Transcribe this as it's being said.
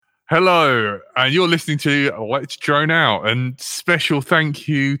Hello, and you're listening to Let's Drone Out. And special thank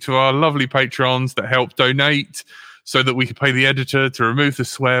you to our lovely patrons that help donate so that we can pay the editor to remove the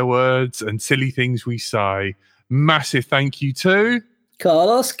swear words and silly things we say. Massive thank you to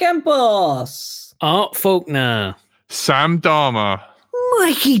Carlos Campos, Art Faulkner, Sam Dharma,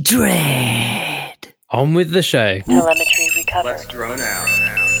 Mikey Dread. On with the show. Telemetry recovered. Let's Drone Out.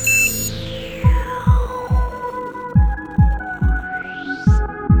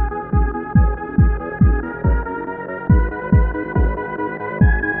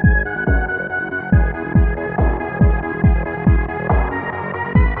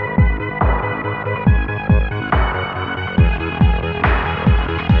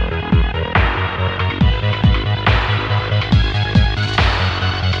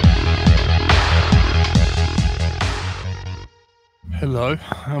 Hello,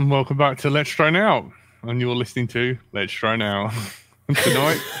 and welcome back to Let's Drone Out. And you're listening to Let's Drone Out.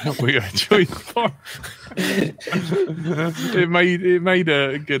 Tonight we are joined by it made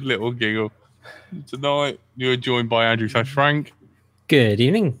a good little giggle. Tonight you're joined by Andrew / Frank. Good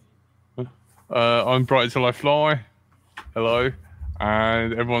evening. I'm Bright Till I Fly. Hello.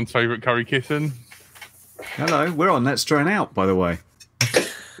 And everyone's favourite Curry Kitten. Hello, we're on Let's Drone Out, by the way.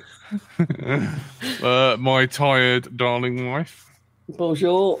 My tired darling wife.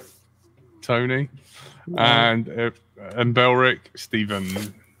 Bonjour. Tony. And Belric,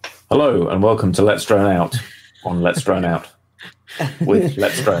 Stephen. Hello and welcome to Let's Drone Out on Let's Drone Out with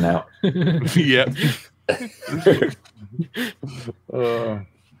Let's Drone Out. Yep.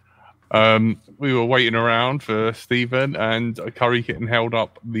 We were waiting around for Stephen, and Curry Kitten held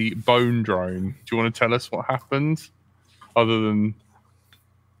up the bone drone. Do you want to tell us what happened? Other than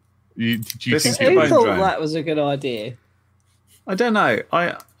did you think Who bone thought drone? that was a good idea? I don't know.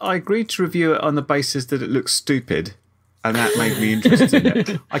 I agreed to review it on the basis that it looks stupid, and that made me interested in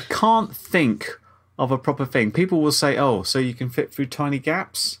it. I can't think of a proper thing. People will say, oh, so you can fit through tiny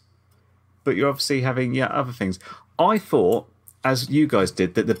gaps, but you're obviously having other things. I thought, as you guys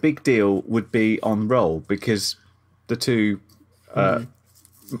did, that the big deal would be on roll because the two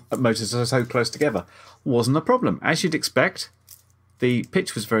motors are so close together. Wasn't a problem. As you'd expect, the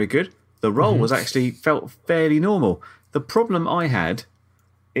pitch was very good. The roll was actually felt fairly normal. The problem I had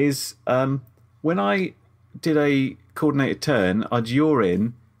is when I did a coordinated turn, I'd yaw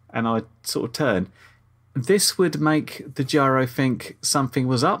in and I'd sort of turn. This would make the gyro think something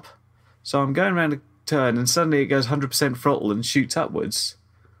was up. So I'm going around a turn and suddenly it goes 100% throttle and shoots upwards.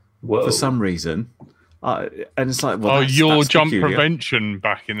 Whoa. For some reason. And it's like, well, your that's jump peculiar. prevention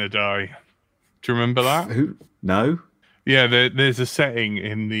back in the day. Do you remember that? Who? No. Yeah, there's a setting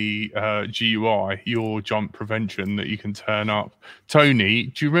in the GUI, your jump prevention, that you can turn up. Tony,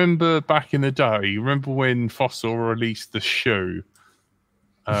 do you remember back in the day? You remember when Fossil released the shoe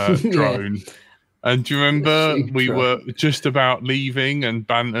drone? And do you remember we were just about leaving and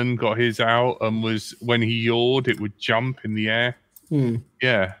Banton got his out and was when he yawed, it would jump in the air?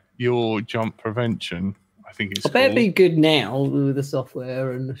 Yeah, your jump prevention. I think it's I bet it'd called. be good now with the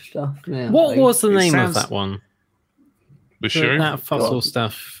software and the stuff. Now, What was the name sounds- of that one? The shoe? That fossil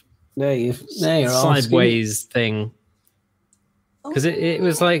stuff. There you're Sideways thing. Because it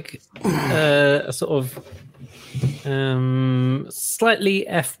was like a sort of slightly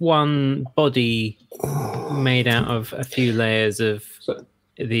F1 body made out of a few layers of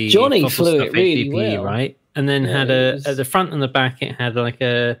the Johnny fossil flew stuff it really APP, well. right? And then Yeah, had it was- at the front and the back, it had like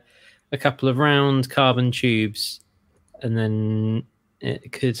a couple of round carbon tubes, and then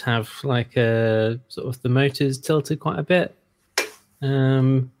it could have like a sort of the motors tilted quite a bit.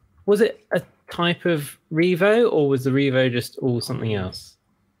 Was it a type of Revo, or was the Revo just all something else?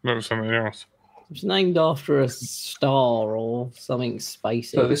 That was something else. It's named after a star or something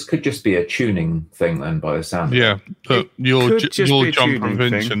spacey. So this could just be a tuning thing then by the sound of Yeah, but your could just be a jump tuning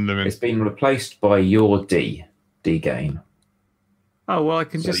prevention it. limit. It's been replaced by your D gain. Oh, well, I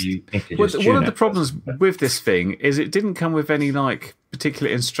can So just... you need to Well, just one tune of the it. problems with this thing is it didn't come with any like particular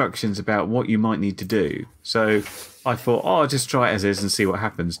instructions about what you might need to do. So I thought, I'll just try it as is and see what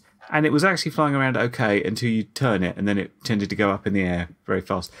happens. And it was actually flying around okay until you turn it, and then it tended to go up in the air very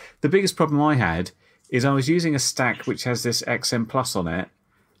fast. The biggest problem I had is I was using a stack which has this XM Plus on it,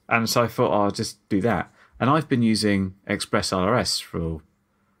 and so I thought, I'll just do that. And I've been using Express RS for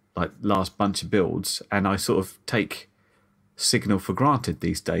like last bunch of builds, and I sort of take Signal for granted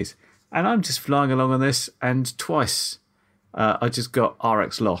these days. And I'm just flying along on this, and twice I just got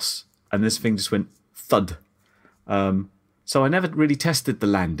RX loss, and this thing just went thud. So I never really tested the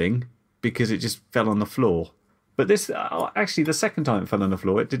landing because it just fell on the floor. But this, actually, the second time it fell on the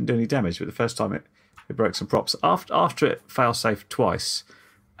floor, it didn't do any damage. But the first time it broke some props. After it fail-safe twice,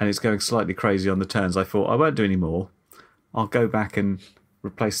 and it's going slightly crazy on the turns, I thought I won't do any more. I'll go back and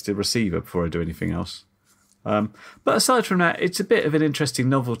replace the receiver before I do anything else. But aside from that, it's a bit of an interesting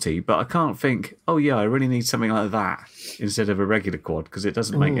novelty, but I can't think, oh yeah, I really need something like that instead of a regular quad, because it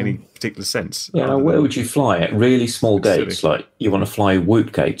doesn't make any particular sense. Yeah, now where would you fly at really small gates? Like you want to fly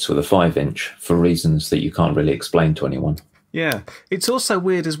Woot gates with a 5-inch for reasons that you can't really explain to anyone. Yeah, it's also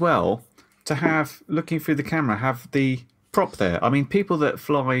weird as well to have, looking through the camera, have the prop there. I mean, people that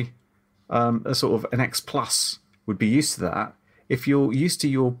fly a sort of an X Plus would be used to that. If you're used to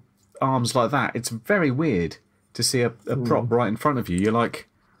your arms like that, it's very weird to see a prop right in front of you. You're like,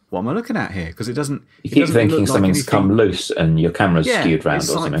 what am I looking at here? Because it doesn't. You keep thinking something's come loose and your camera's skewed round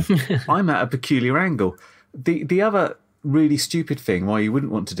or like, something. I'm at a peculiar angle. The other really stupid thing why you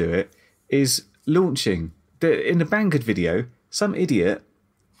wouldn't want to do it is launching. In the Banggood video, some idiot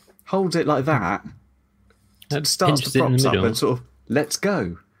holds it like that, starts the props up and sort of lets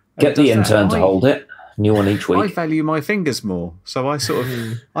go. Get the intern to hold it. New one each week. I value my fingers more, so I sort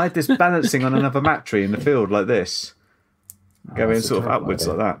of I had this balancing on another mat tree in the field like this, going sort of upwards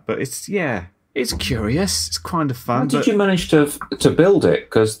like that. But it's curious. It's kind of fun. How did you manage to build it?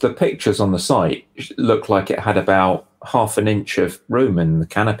 Because the pictures on the site looked like it had about half an inch of room in the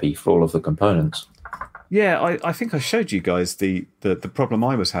canopy for all of the components. Yeah, I think I showed you guys the problem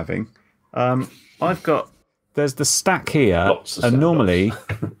I was having. There's the stack here, and normally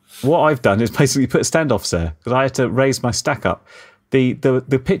what I've done is basically put standoffs there because I had to raise my stack up.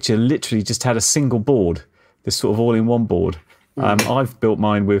 The picture literally just had a single board, this sort of all-in-one board. I've built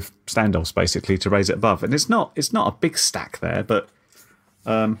mine with standoffs basically to raise it above, and it's not a big stack there, but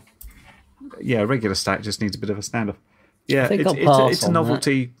a regular stack just needs a bit of a standoff. Yeah, it's a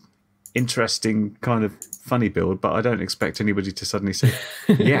novelty, interesting kind of funny build, but I don't expect anybody to suddenly say,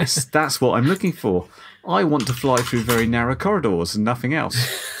 yes, that's what I'm looking for. I want to fly through very narrow corridors and nothing else.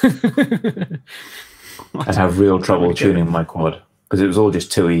 I have real trouble tuning my quad because it was all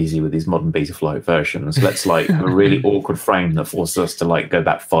just too easy with these modern Betaflight versions. Let's have a really awkward frame that forces us to go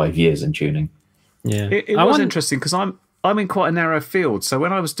back 5 years in tuning. Yeah, it was interesting because I'm in quite a narrow field, so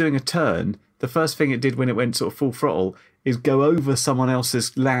when I was doing a turn, the first thing it did when it went sort of full throttle is go over someone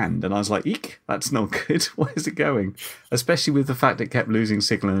else's land, and I was like, eek, that's not good. Where is it going? Especially with the fact it kept losing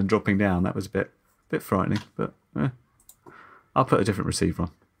signal and dropping down. That was a bit frightening, but I'll put a different receiver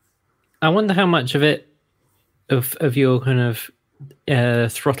on. I wonder how much of it, of your kind of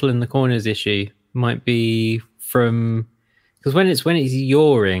throttle in the corners issue might be from, because when it's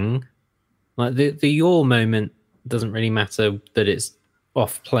yawing, like the yaw moment doesn't really matter that it's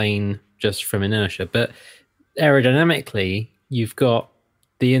off plane just from inertia, but aerodynamically you've got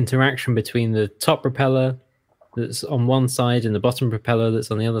the interaction between the top propeller that's on one side and the bottom propeller that's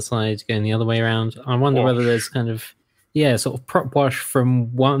on the other side going the other way around. I wonder whether there's kind of sort of prop wash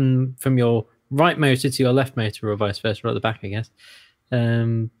from your right motor to your left motor or vice versa at the back, I guess.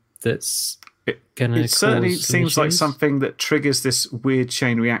 That's gonna it certainly seems like something that triggers this weird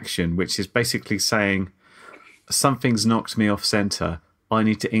chain reaction, which is basically saying something's knocked me off center. I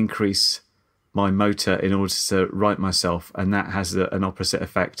need to increase my motor in order to right myself, and that has an opposite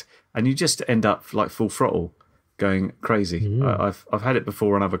effect. And you just end up like full throttle, going crazy. I've had it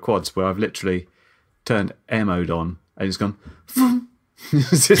before on other quads where I've literally turned air mode on and it's gone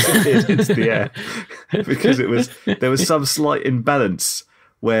it's disappeared into the air because there was some slight imbalance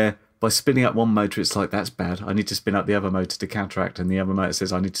where by spinning up one motor it's like, that's bad, I need to spin up the other motor to counteract, and the other motor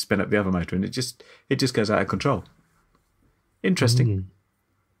says I need to spin up the other motor, and it just goes out of control. Interesting.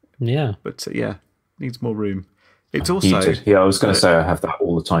 Yeah, but needs more room. It's also I was going to say I have that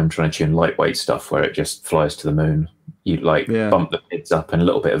all the time trying to tune lightweight stuff where it just flies to the moon. You bump the mids up and a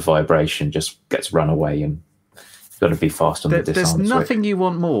little bit of vibration just gets run away, and you've got to be fast on the disarm. There's nothing you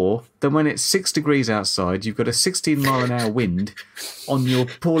want more than when it's 6 degrees outside, you've got a 16-mile-an-hour wind on your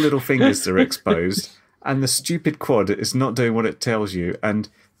poor little fingers that are exposed, and the stupid quad is not doing what it tells you, and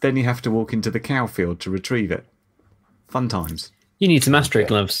then you have to walk into the cow field to retrieve it. Fun times. You need some Astro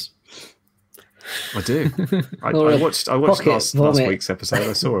gloves. I do. I watched last week's episode.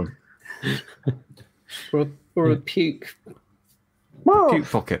 I saw him. or a puke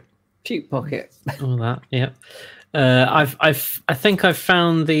pocket. Puke pocket. All that, yeah. I think I've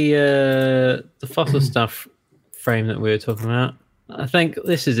found the fossil stuff frame that we were talking about. I think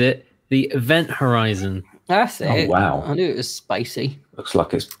this is it. The Event Horizon. That's it. Oh, wow. I knew it was spacey. Looks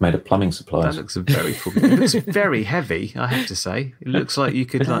like it's made of plumbing supplies. That looks very cool. It looks very heavy, I have to say. It looks like you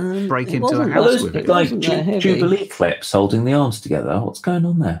could break into a house with it. Like Jubilee clips holding the arms together. What's going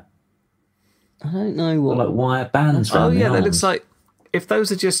on there? I don't know what. Like wire bands around the arms. That looks like, if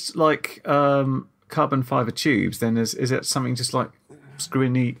those are just like carbon fibre tubes, then is it something just like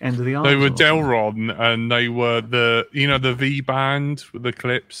screwing the end of the arms. They were or something? Delron, and they were the V band with the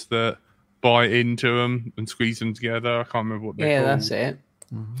clips that bite into them and squeeze them together. I can't remember what they're called. that's it.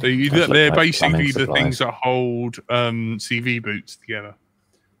 They're like basically plumbing the things supplies. that hold CV boots together.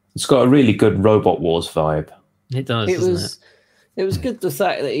 It's got a really good Robot Wars vibe. It does, It doesn't was. It was good the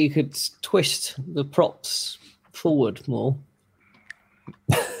fact that you could twist the props forward more.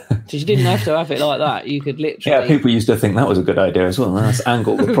 Because you didn't have to have it like that. You could literally. Yeah, people used to think that was a good idea as well. Let's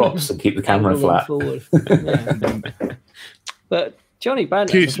angle the props and keep the camera angle them flat. forward. Yeah. But Johnny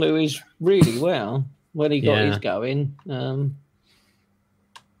Bandit Kids- flew his really well when he got Yeah. his going.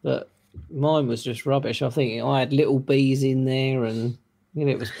 But mine was just rubbish. I think I had little bees in there, and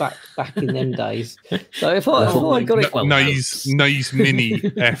it was back in them days. So if I got it, Naze Mini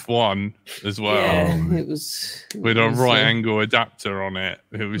F1 as well, yeah, it was with it a was, right angle adapter on it.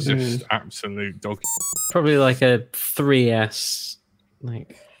 It was just absolute dog. Probably like a 3S,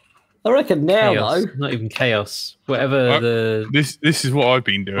 like I reckon now chaos. though. Not even chaos. Whatever the This is what I've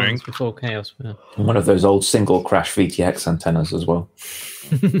been doing. ones before chaos were. One of those old single crash VTX antennas as well.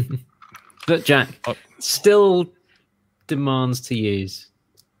 But Jack still demands to use.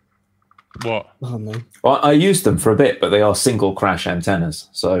 What? Oh no. Well, I used them for a bit, but they are single crash antennas,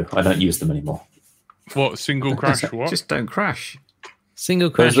 so I don't use them anymore. What single crash? What? Just don't crash.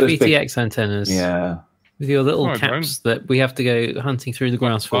 Single crash those big- VTX antennas. Yeah, With your little No, I caps that we have to go hunting through the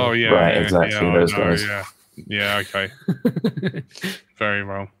grass for. Oh yeah, Right, yeah, exactly, yeah, those I know, guys. Yeah, okay. Very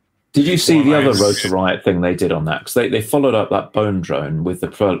well. Did you see the Well, other nice. Rotor Riot thing they did on that? Because they followed up that bone drone with the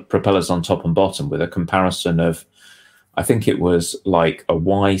propellers on top and bottom with a comparison of, I think it was like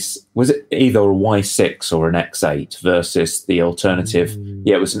was it either a Y6 or an X8 versus the alternative?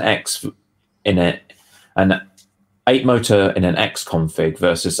 Yeah, it was an X in an 8 motor in an X config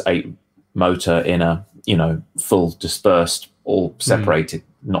versus 8 motor in a full dispersed, all separated,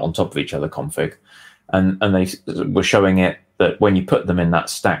 not on top of each other config. And they were showing it that when you put them in that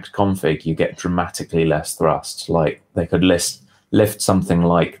stacked config, you get dramatically less thrust. Like they could lift something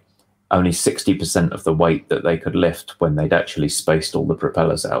like only 60% of the weight that they could lift when they'd actually spaced all the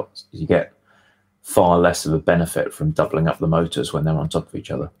propellers out. You get far less of a benefit from doubling up the motors when they're on top of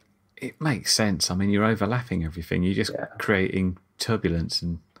each other. It makes sense. I mean, you're overlapping everything. You're just creating turbulence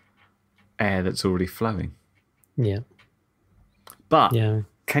and air that's already flowing. Yeah. But Yeah.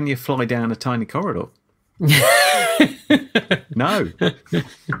 can you fly down a tiny corridor? No.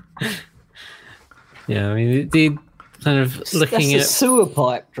 Yeah. I mean, the kind of looking That's a at sewer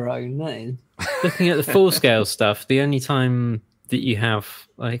pipe drone, that is. looking at the full scale stuff, the only time that you have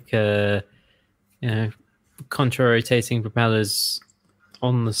like contra-rotating propellers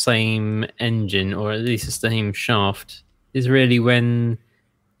on the same engine or at least the same shaft is really when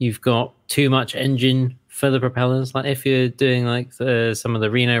you've got too much engine for the propellers. Like if you're doing like some of the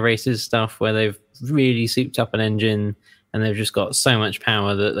Reno races stuff where they've really souped up an engine and they've just got so much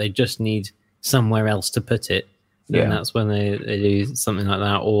power that they just need somewhere else to put it. Then that's when they do something like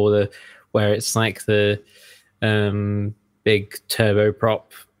that, or where it's like the big turboprop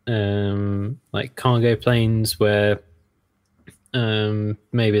like cargo planes where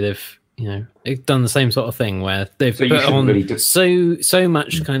maybe they've done the same sort of thing where they've So you put shouldn't on really just- so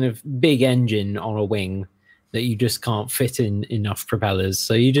much kind of big engine on a wing that you just can't fit in enough propellers.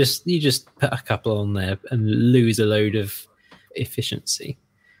 So you just put a couple on there and lose a load of efficiency.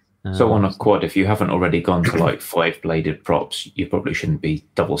 So on a quad, if you haven't already gone to like 5-bladed props, you probably shouldn't be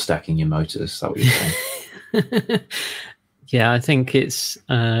double stacking your motors. Is that what you're saying? Yeah, I think it's,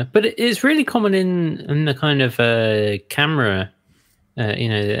 but it's really common in the kind of camera, the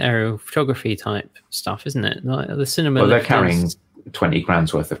aerial photography type stuff, isn't it? Like the cinema. Well, they're lifters- carrying 20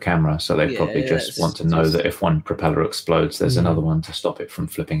 grand's worth of camera, so they Yeah, probably just that's want to know just- that if one propeller explodes, there's another one to stop it from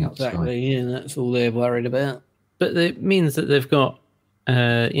flipping out the sky. Exactly, yeah, that's all they're worried about. But it means that they've got,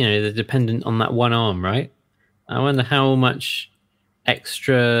 they're dependent on that one arm, right? I wonder how much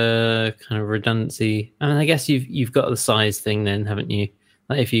extra kind of redundancy. I mean, I guess you've got the size thing then, haven't you?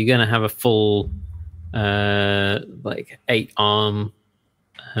 Like if you're going to have a full, 8-arm,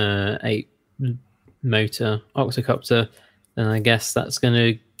 8-motor octocopter, then I guess that's going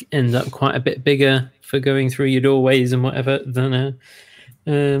to end up quite a bit bigger for going through your doorways and whatever than a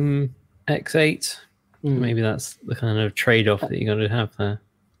X8. Maybe that's the kind of trade-off that you got to have there.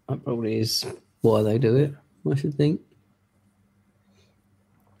 That probably is why they do it, I should think.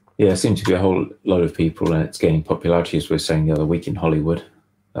 Yeah, there seems to be a whole lot of people, and it's gaining popularity, as we were saying the other week in Hollywood.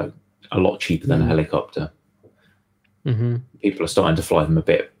 A lot cheaper than a helicopter. Mm-hmm. People are starting to fly them a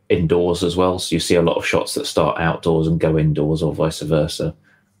bit indoors as well. So you see a lot of shots that start outdoors and go indoors, or vice versa.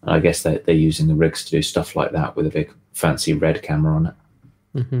 And I guess they're using the rigs to do stuff like that with a big fancy red camera on it.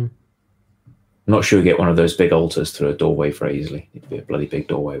 Mm-hmm. I'm not sure you get one of those big altars through a doorway very easily. It'd be a bloody big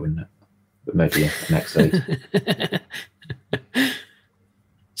doorway, wouldn't it? But maybe next X8.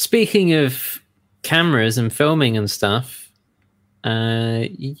 Speaking of cameras and filming and stuff,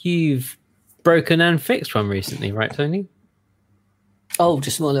 you've broken and fixed one recently, right, Tony? Oh,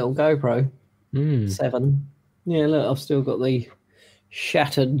 just my little GoPro Mm. 7. Yeah, look, I've still got the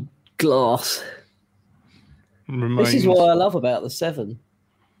shattered glass. This is what I love about the 7.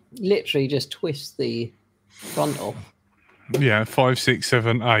 Literally just twist the front off. Yeah, 5, 6,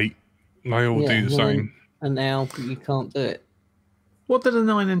 7, 8. They all do the same. And now you can't do it. What did the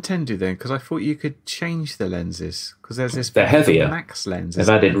 9 and 10 do then? Because I thought you could change the lenses. Because there's this They're heavier. max lens. They've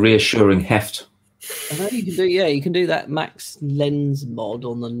added reassuring heft. I know you can do. Yeah, you can do that max lens mod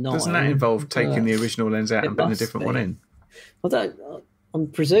on the 9. Doesn't that involve taking the original lens out and putting a different one in? I'm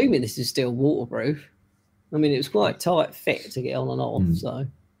presuming this is still waterproof. I mean, it was quite tight fit to get on and off. So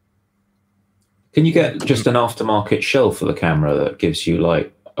Can you get just an aftermarket shell for the camera that gives you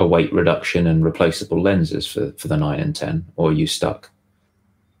like a weight reduction and replaceable lenses for the 9 and 10, or are you stuck?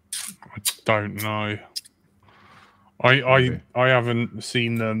 I don't know. I haven't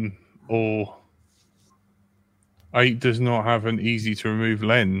seen them, or 8 does not have an easy to remove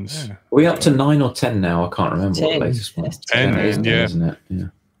lens. Are we up to 9 or 10 now? I can't remember 10. what the latest one. Yes, 10, isn't yeah. it? Isn't it? Yeah.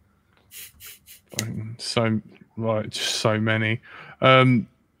 So just so many. What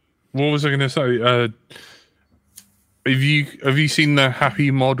was I going to say? Have you seen the Happy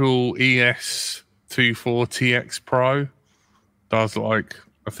Model ES24 TX Pro? Does like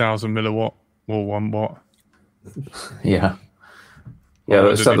 1,000 milliwatt or 1 watt. Yeah. Yeah,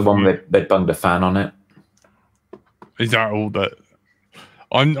 that's the one they bunged a fan on it. Is that all that?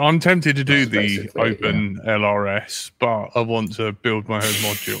 I'm tempted to do That's the basically it, open LRS, but I want to build my own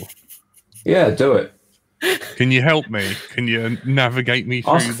module. Yeah, do it. Can you help me? Can you navigate me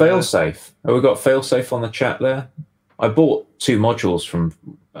through? Ask Failsafe. Have we got Failsafe on the chat there? I bought 2 modules from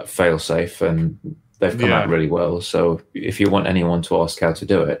Failsafe and they've come out really well. So if you want anyone to ask how to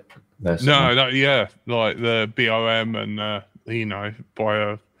do it, like the BOM and buy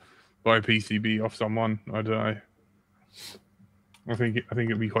a PCB off someone. I don't know. I think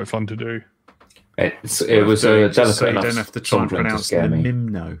it'd be quite fun to do. It was a delicate so you enough don't have to try and soldering pronounce scare me.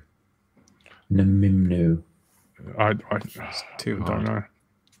 Nimno. Namimno. It's too I hard. don't know.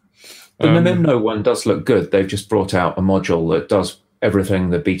 The Namimno one does look good. They've just brought out a module that does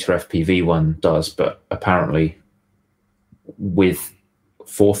everything the Beta FPV one does, but apparently with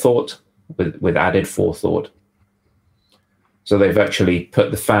forethought, with added forethought. So they've actually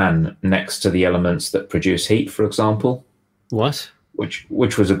put the fan next to the elements that produce heat, for example. What? Which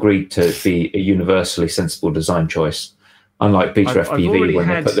was agreed to be a universally sensible design choice. Unlike Beta FPV, when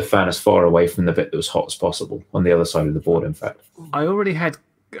they put the fan as far away from the bit that was hot as possible, on the other side of the board, in fact. I already had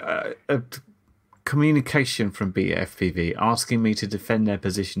a communication from Beta FPV asking me to defend their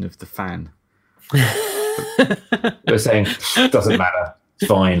position of the fan. They're saying, doesn't matter, it's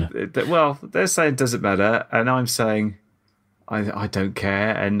fine. Well, they're saying doesn't matter, and I'm saying I don't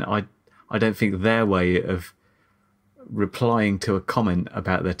care, and I don't think their way of replying to a comment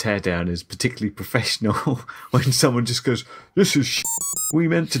about their teardown is particularly professional. When someone just goes, "This is shit. We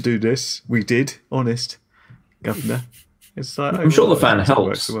meant to do this. We did, honest, Governor." It's like, I'm sure the fan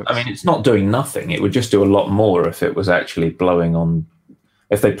helps. I mean, it's not doing nothing. It would just do a lot more if it was actually blowing on.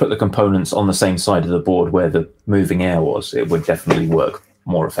 If they put the components on the same side of the board where the moving air was, it would definitely work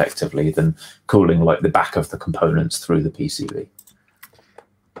more effectively than cooling like the back of the components through the PCB.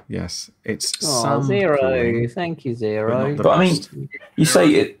 Yes, it's Zero. cooling, Thank you, Zero. but But I mean, you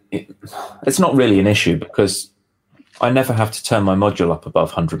say it's not really an issue because I never have to turn my module up above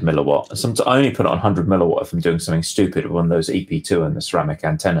 100 milliwatt. Sometimes I only put it on 100 milliwatt if I'm doing something stupid with one of those EP2 and the ceramic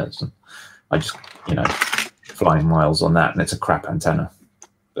antennas. And I just, flying miles on that, and it's a crap antenna.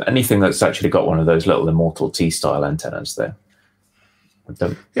 But anything that's actually got one of those little Immortal T-style antennas there.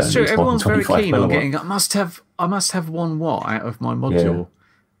 It's true. Everyone's very keen on milliwatt. getting. I must have 1 watt out of my module,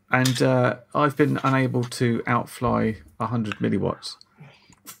 and I've been unable to outfly 100 milliwatts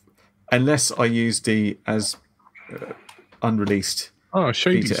unless I use the as unreleased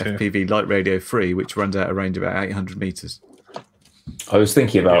Shady's Beta here. FPV Light Radio 3, which runs out a range of about 800 meters. I was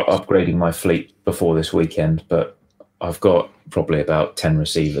thinking about upgrading my fleet before this weekend, but I've got probably about 10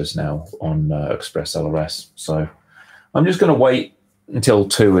 receivers now on Express LRS. So I'm just going to wait until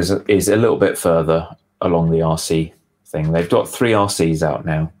 2 is a little bit further along the RC thing. They've got 3 RCs out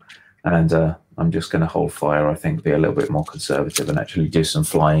now, and I'm just going to hold fire, I think, be a little bit more conservative and actually do some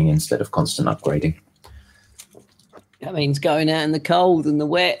flying instead of constant upgrading. That means going out in the cold and the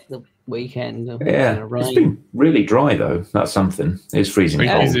wet, the weekend. Yeah, it's been really dry though. That's something. It's freezing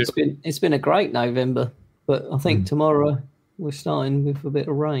cold. It's been a great November, but I think tomorrow we're starting with a bit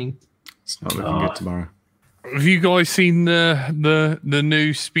of rain. It's not looking good tomorrow. Have you guys seen the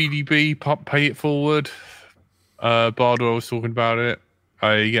new Speedy B Pay It Forward? Bardwell was talking about it.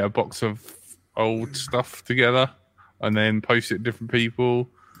 You get a box of old stuff together and then post it to different people.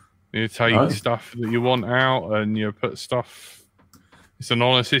 You take stuff that you want out and you put stuff. It's an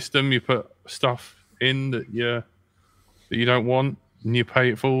honor system. You put stuff in that you don't want and you pay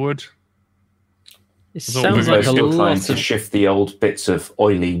it forward. It sounds like still trying to shift the old bits of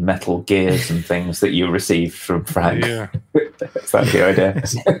oily metal gears and things that you received from Frank. Yeah, is that the idea?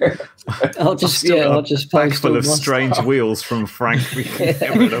 I'll just bag full of strange wheels from Frank. We can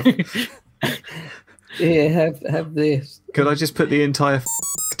get rid of. Yeah, have this. Could I just put the entire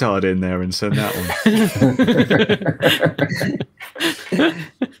card in there and send that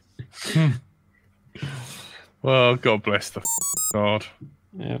one? Well, God bless the card.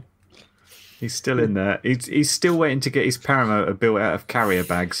 Yeah. He's still in there. He's still waiting to get his paramotor built out of carrier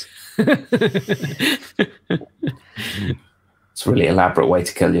bags. It's a really elaborate way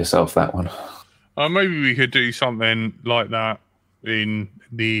to kill yourself, that one. Maybe we could do something like that in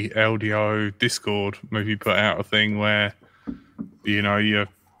the LDO Discord. Maybe put out a thing where, you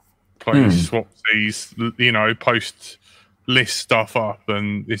play swap these, post list stuff up,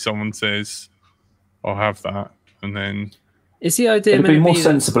 and if someone says, I'll have that, and then... Is the idea It'd be more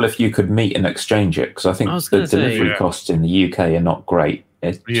sensible if you could meet and exchange it, because I think the delivery costs in the UK are not great.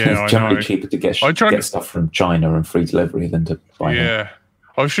 It's generally cheaper to get stuff from China and free delivery than to buy them. Yeah.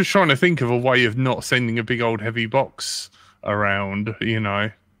 I was just trying to think of a way of not sending a big old heavy box around, Yeah,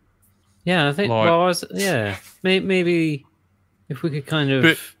 I think, maybe if we could kind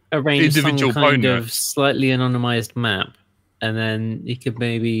of arrange some kind of slightly anonymized map, and then you could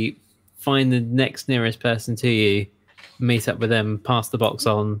maybe find the next nearest person to you, meet up with them, pass the box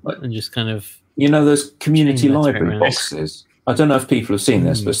on, and just kind of... those community library boxes? I don't know if people have seen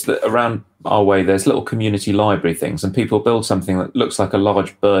this, but around our way, there's little community library things, and people build something that looks like a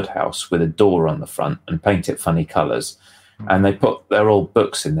large birdhouse with a door on the front and paint it funny colours. And they put their old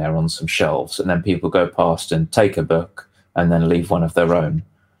books in there on some shelves, and then people go past and take a book and then leave one of their own.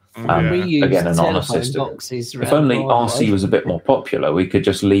 Again, an honor system. If only RC was a bit more popular, we could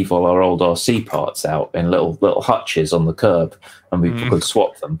just leave all our old RC parts out in little hutches on the curb, and we could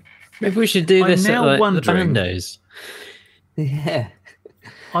swap them. Maybe we should do this at the bandos. Yeah.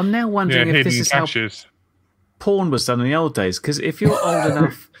 I'm now wondering if this is how porn was done in the old days, because if you're old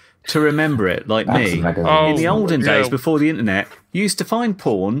enough to remember it, like me, in the olden days before the internet, you used to find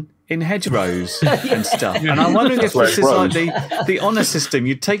porn in hedgerows and stuff. And I'm wondering if this is like the honor system.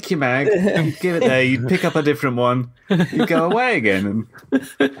 You'd take your mag, you'd give it there, you'd pick up a different one, you'd go away again.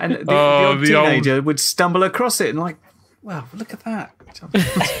 And the old teenager would stumble across it and like, wow, look at that.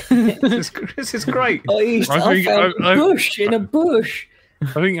 This is great. I found a bush in a bush.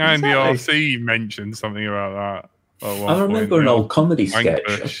 I think Andy RC mentioned something about that. I remember an old comedy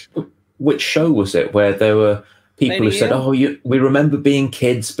sketch. Which show was it where there were people who said, we remember being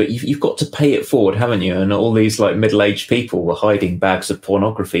kids, but you've got to pay it forward, haven't you? And all these like middle-aged people were hiding bags of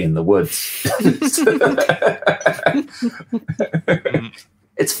pornography in the woods.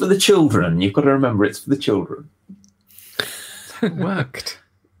 It's for the children. You've got to remember it's for the children. It worked.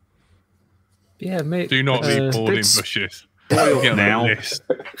 Yeah, mate. Do not leave porn in bushes. Now.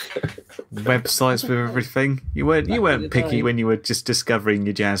 Websites with everything. You weren't picky when you were just discovering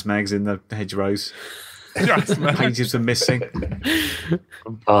your jazz mags in the hedgerows. Pages are missing.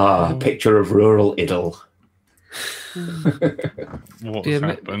 Picture of rural Idyll. What's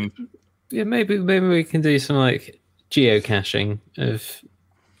happened? Maybe we can do some like geocaching of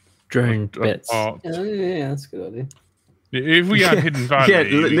drone bits. Yeah, that's a good idea. If we had Hidden Valley... Yeah,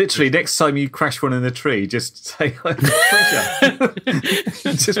 literally, next time you crash one in the tree, just say, treasure.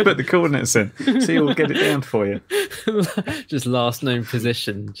 Just put the coordinates in. So you'll get it down for you. Just last known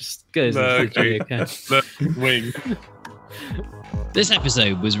position. Just goes into the wing. This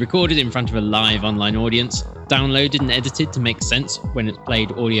episode was recorded in front of a live online audience, downloaded and edited to make sense when it's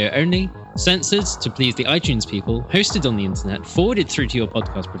played audio only, censored to please the iTunes people, hosted on the internet, forwarded through to your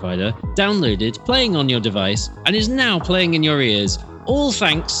podcast provider, downloaded, playing on your device, and is now playing in your ears, all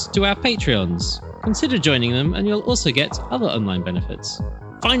thanks to our Patreons. Consider joining them and you'll also get other online benefits.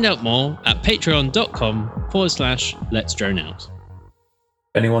 Find out more at patreon.com/Let's Drone Out.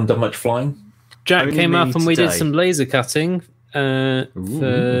 Anyone done much flying? Jack came up and we did some laser cutting for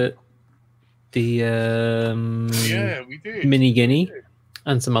the we did. Mini Guinea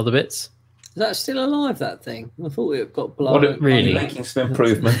and some other bits. Is that still alive, that thing? I thought it got blown. Really? Making some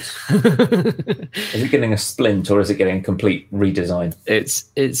improvements. Is it getting a splint or is it getting a complete redesign?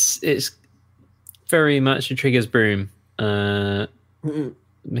 It's very much a Trigger's broom,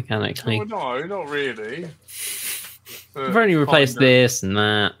 mechanically. Oh, no, not really. I've only replaced this and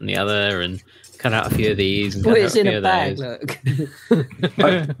that and the other, and cut out a few of these. And Well, cut it's out a in few a of bag, those.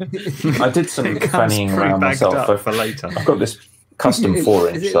 look. I did some fannying around myself for later. I've got this custom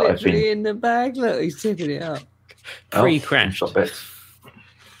 4-inch Is it that I've been. literally in the bag? Look, he's tipping it up. Pre-crashed. Got bits.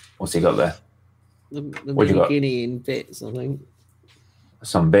 What's he got there? The What you got? guinea in bits, I think.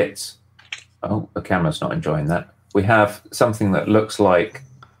 Some bits. Oh, the camera's not enjoying that. We have something that looks like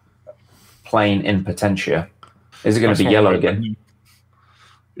plain in potentia. Is it going to be yellow again?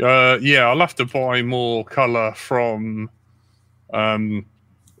 Yeah, I'll have to buy more colour from Trotters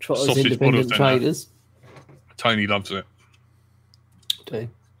Sausage Independent Buddha Traders. Tony loves it. Okay.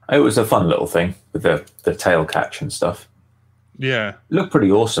 It was a fun little thing with the tail catch and stuff. Yeah. It looked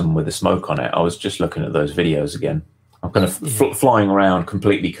pretty awesome with the smoke on it. I was just looking at those videos again. I'm kind of flying around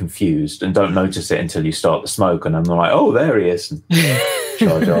completely confused and don't notice it until you start the smoke, and I'm like, oh, there he is. And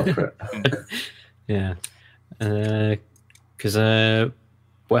charge after it. Yeah, because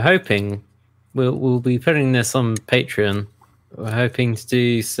we're hoping we'll be putting this on Patreon. We're hoping to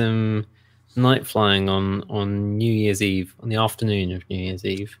do some night flying on New Year's Eve, on the afternoon of New Year's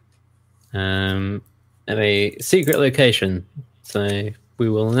Eve, at a secret location. So we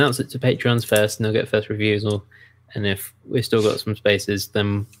will announce it to Patreons first, and they'll get first refusal. And if we've still got some spaces,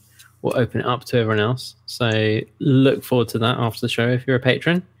 then we'll open it up to everyone else. So look forward to that after the show if you're a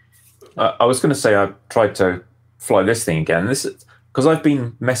patron. I was going to say I tried to fly this thing again. This is because I've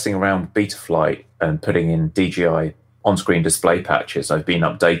been messing around with Betaflight and putting in DJI on-screen display patches. I've been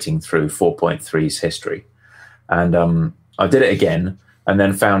updating through 4.3's history, and I did it again, and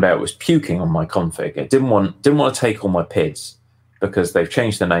then found out it was puking on my config. It didn't want to take all my PIDs because they've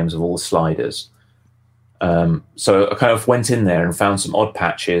changed the names of all the sliders. So I kind of went in there and found some odd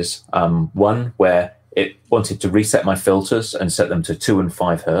patches. One where it wanted to reset my filters and set them to 2 and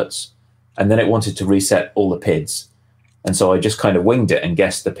 5 hertz. And then it wanted to reset all the PIDs. And so I just kind of winged it and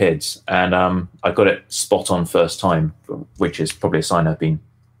guessed the PIDs. And I got it spot on first time, which is probably a sign I've been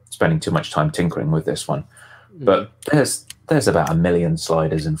spending too much time tinkering with this one. But there's about 1 million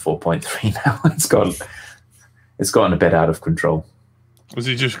sliders in 4.3 now. It's gotten a bit out of control. Was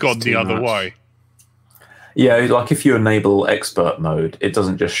it just gone the other way? Yeah, like if you enable expert mode, it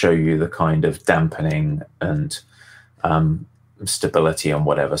doesn't just show you the kind of dampening and stability on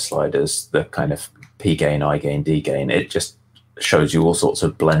whatever sliders, the kind of P gain, I gain, D gain. It just shows you all sorts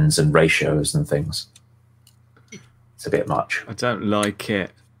of blends and ratios and things. It's a bit much. I don't like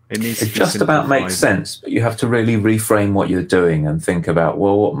it. It needs. It just about makes sense, but you have to really reframe what you're doing and think about,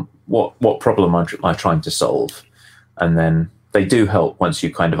 well, what problem am I trying to solve? And then they do help once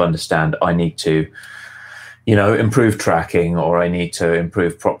you kind of understand I need to, improve tracking, or I need to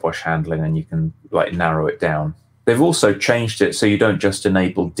improve prop wash handling, and you can like narrow it down. They've also changed it so you don't just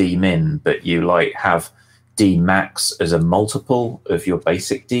enable D-min, but you like have D-max as a multiple of your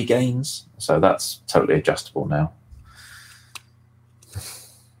basic D gains. So that's totally adjustable now.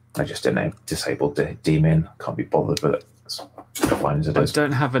 I just disabled D-min. Can't be bothered with it. It's fine as it is. I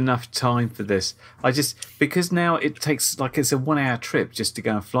don't have enough time for this. Because now it takes it's a 1 hour trip just to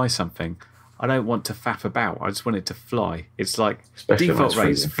go and fly something. I don't want to faff about. I just want it to fly. It's like Especially default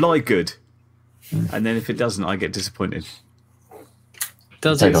rates, freezing. fly good. And then if it doesn't, I get disappointed.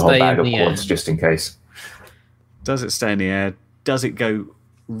 Does Take it a whole stay bag in of the air? quads just in case. Does it stay in the air? Does it go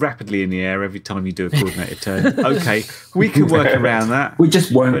rapidly in the air every time you do a coordinated turn? Okay, we can work around that. We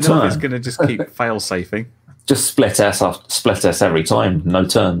just won't But no, it's turn. going to just keep fail-safing. Just split S every time. No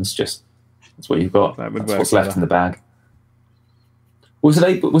turns. Just that's what you've got. That would That's work what's left better. in the bag. Was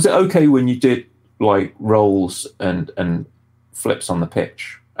it okay when you did like rolls and flips on the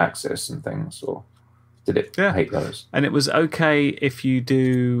pitch axis and things, or did it hate those? And it was okay if you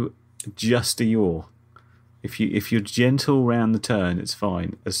do just a yaw. If you're gentle round the turn, it's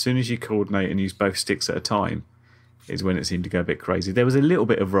fine. As soon as you coordinate and use both sticks at a time, is when it seemed to go a bit crazy. There was a little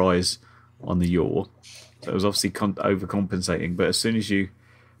bit of rise on the yaw. That was obviously overcompensating. But as soon as you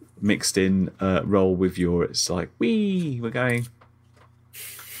mixed in roll with yaw, it's like, wee, we're going.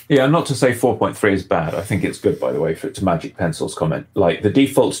 Yeah, not to say 4.3 is bad. I think it's good, by the way, to Magic Pencil's comment. Like, the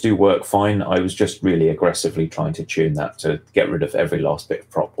defaults do work fine. I was just really aggressively trying to tune that to get rid of every last bit of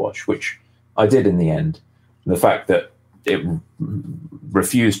prop wash, which I did in the end. The fact that it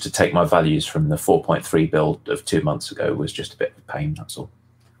refused to take my values from the 4.3 build of 2 months ago was just a bit of a pain, that's all.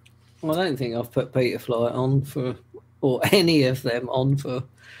 Well, I don't think I've put Betaflight on or any of them on for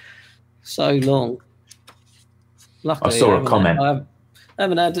so long. Luckily, I saw a comment. I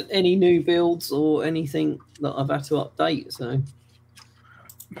haven't had any new builds or anything that I've had to update. So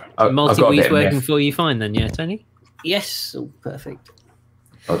multi-we's working for you fine then, yeah, Tony? Yes, all perfect.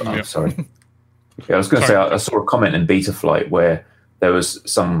 I'm sorry. Yeah, I was going to say I saw a comment in Betaflight where there was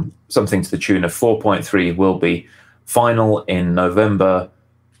something to the tune of 4.3 will be final in November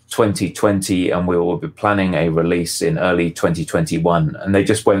 2020, and we will be planning a release in early 2021. And they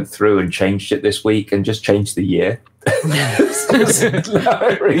just went through and changed it this week and just changed the year.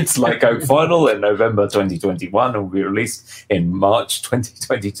 It's like final in November 2021 and will be released in March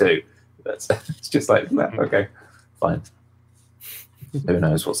 2022. It's just like, okay, fine. Who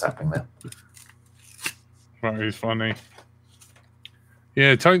knows what's happening there? That is funny.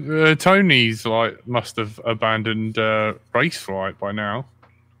 Yeah, Tony's must have abandoned Raceflight by now.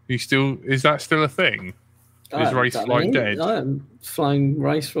 Is that still a thing? Is Raceflight dead? I haven't flown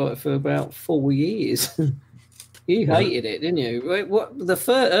Raceflight for about 4 years. You hated it, didn't you?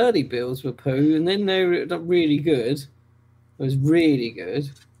 The early builds were poo, and then they were really good. It was really good,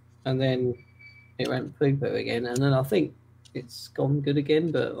 and then it went poo again, and then I think it's gone good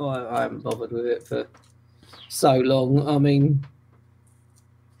again. But I haven't bothered with it for so long. I mean,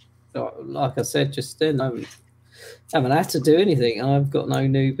 like I said just then, I haven't had to do anything. I've got no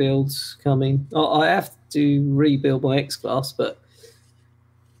new builds coming. I have to rebuild my X-Class, but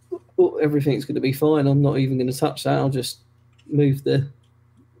everything's going to be fine. I'm not even going to touch that. I'll just move the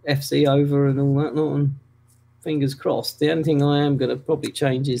FC over and all that. And fingers crossed. The only thing I am going to probably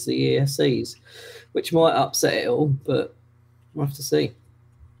change is the ESCs, which might upset it all, but we'll have to see.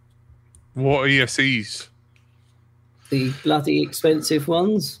 What ESCs? The bloody expensive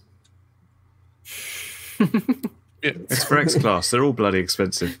ones. It's for X-Class. They're all bloody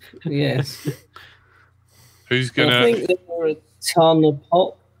expensive. Yes. Who's going to... I think there are a ton of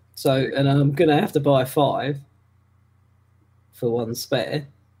pop. So, and I'm going to have to buy 5 for 1 spare.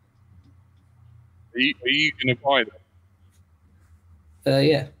 Are you going to buy them?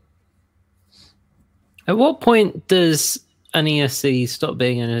 Yeah. At what point does an ESC stop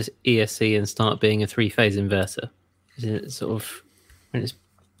being an ESC and start being a 3-phase inverter? Is it sort of when it's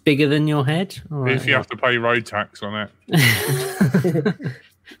bigger than your head? If you have to pay road tax on it.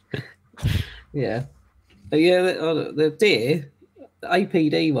 Yeah. Yeah, the deer... The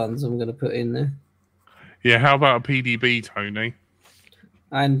APD ones I'm going to put in there. Yeah, how about a PDB, Tony?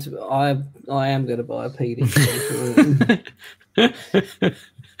 And I am going to buy a PDB.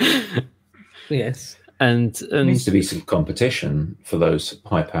 Yes. And there needs to be some competition for those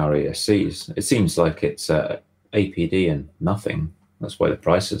high-power ESCs. It seems like it's APD and nothing. That's why the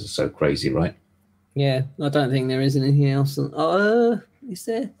prices are so crazy, right? Yeah, I don't think there is anything else. Is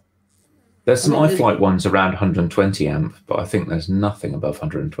there? There's some iFlight ones around 120 amp, but I think there's nothing above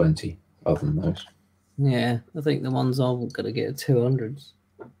 120 other than those. Yeah, I think the ones I'm going to get are 200s.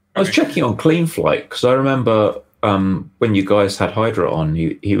 I was checking on CleanFlight because I remember when you guys had Hydra on,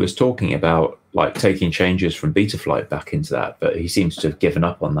 he was talking about taking changes from Betaflight back into that, but he seems to have given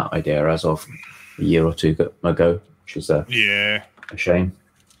up on that idea as of a year or two ago, which is a shame.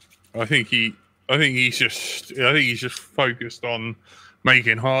 I think he's just focused on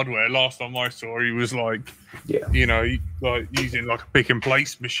making hardware. Last time I saw, he was using a pick and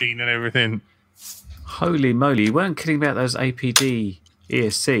place machine and everything. Holy moly! You weren't kidding about those APD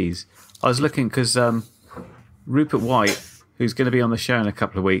ESCs. I was looking because Rupert White, who's going to be on the show in a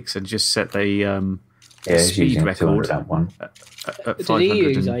couple of weeks, had just set the speed record at 500. Did he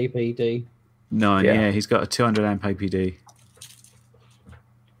use APD? No, he's got a 200 amp APD.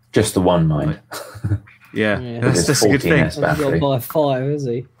 Just the one, mind. Yeah, that's a good thing. He's got to buy 5, is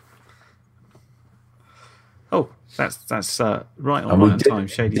he? Oh, that's right on time.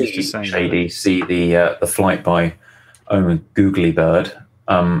 Shady was just saying. Shady, see the flight by Omen Googly Bird.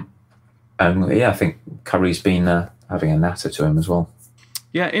 I think Curry's been having a natter to him as well.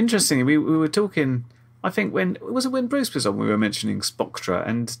 Yeah, interesting. We were talking. I think when Bruce was on, we were mentioning Spoctra,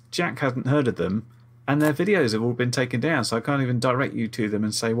 and Jack hadn't heard of them, and their videos have all been taken down. So I can't even direct you to them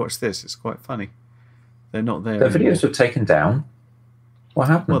and say, "Watch this." It's quite funny. They're not there. Their videos were taken down. What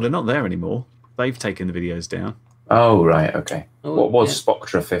happened? Well, they're not there anymore. They've taken the videos down. Oh, right, okay. What was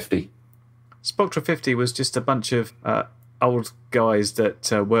Spoctra 50? Spoctra 50 was just a bunch of old guys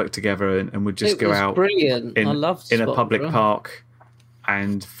that worked together and would just go out brilliant. I loved in a public park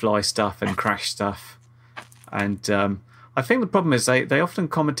and fly stuff and crash stuff. And I think the problem is they often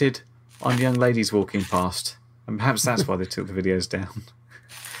commented on young ladies walking past, and perhaps that's why they took the videos down.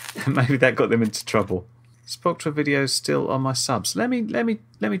 And maybe that got them into trouble. Spoctra videos still on my subs. Let me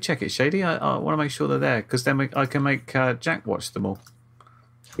check it, Shady. I want to make sure they're there because then I can make Jack watch them all.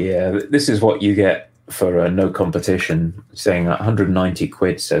 Yeah, this is what you get for no competition, saying 190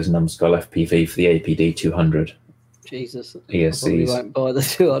 quid, says Numbskull FPV for the APD 200. Jesus. ESCs. I probably won't buy the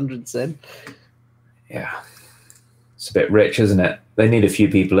 200 then. Yeah. It's a bit rich, isn't it? They need a few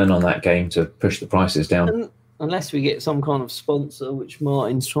people in on that game to push the prices down. And unless we get some kind of sponsor, which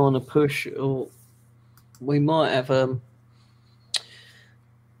Martin's trying to push, or we might have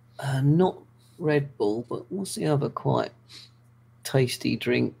not Red Bull, but what's the other quite tasty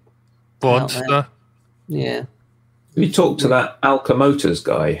drink? Monster. Yeah. You talked to that Alka Motors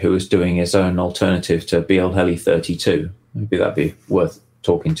guy who was doing his own alternative to BL Heli 32. Maybe that'd be worth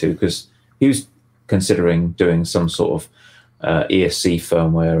talking to, because he was considering doing some sort of ESC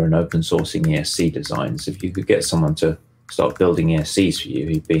firmware and open sourcing ESC designs. If you could get someone to start building ESCs for you,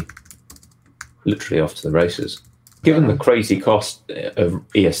 he'd be literally off to the races. Given the crazy cost of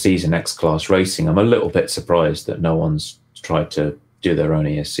ESCs in X-Class racing, I'm a little bit surprised that no one's tried to do their own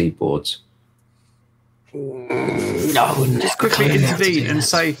ESC boards. No, just quickly intervene and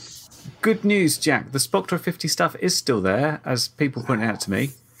say, good news, Jack. The Spectra 50 stuff is still there, as people pointed out to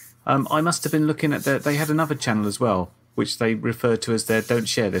me. I must have been looking at they had another channel as well, which they referred to as their "Don't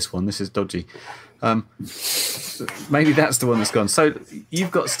Share This One. This is dodgy." Maybe that's the one that's gone. So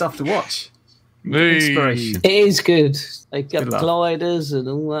you've got stuff to watch. Inspiration. It is good. They got gliders and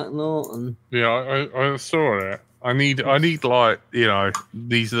all that lot, and yeah, I saw it. I need like, you know,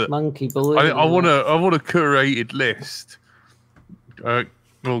 these are Monkey Boy. I want a curated list,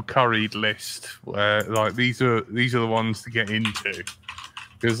 or curried list where like these are the ones to get into,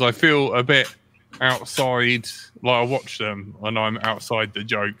 because I feel a bit outside. Like I watch them and I'm outside the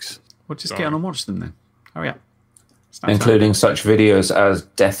jokes. Well, just get on and watch them then. Hurry up. Including such videos as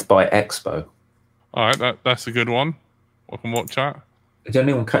Death by Expo. All right, that's a good one. I can watch that. Did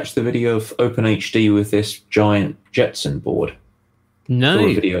anyone catch the video of OpenHD with this giant Jetson board? No,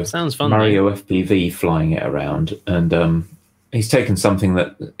 a video sounds fun. Mario FPV flying it around, and he's taken something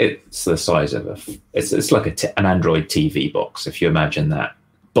that it's the size of it's like an Android TV box, if you imagine that,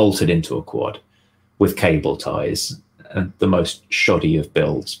 bolted into a quad with cable ties, and the most shoddy of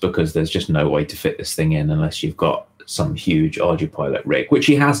builds, because there's just no way to fit this thing in unless you've got some huge ArduPilot rig, which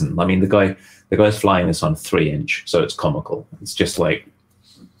he hasn't. I mean, the guy's flying this on 3-inch, so it's comical. It's just like,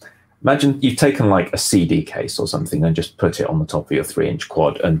 imagine you've taken like a CD case or something and just put it on the top of your 3-inch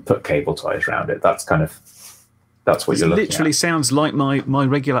quad and put cable ties around it. That's what you're looking at. It literally sounds like my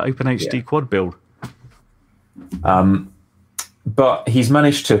regular OpenHD quad build. But he's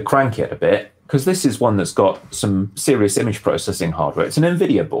managed to crank it a bit, because this is one that's got some serious image processing hardware. It's an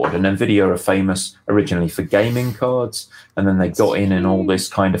NVIDIA board, and NVIDIA are famous originally for gaming cards, and then they got in all this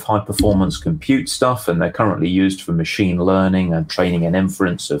kind of high-performance compute stuff, and they're currently used for machine learning and training and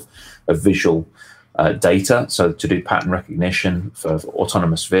inference of visual data, so to do pattern recognition for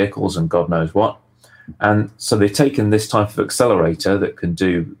autonomous vehicles and God knows what. And so they've taken this type of accelerator that can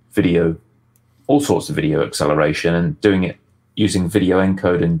do video, all sorts of video acceleration, and doing it using video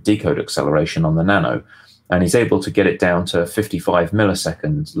encode and decode acceleration on the Nano, and he's able to get it down to 55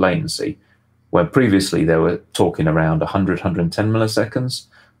 milliseconds latency, where previously they were talking around 100, 110 milliseconds.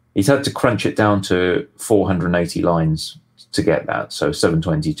 He's had to crunch it down to 480 lines to get that, so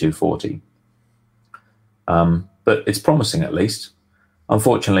 720, 240. But it's promising, at least.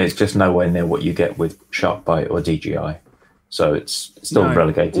 Unfortunately, it's just nowhere near what you get with SharkBite or DJI, so it's still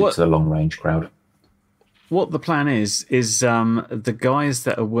relegated to the long-range crowd. What the plan is the guys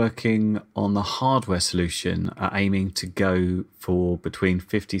that are working on the hardware solution are aiming to go for between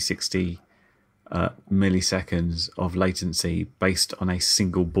 50, 60 milliseconds of latency based on a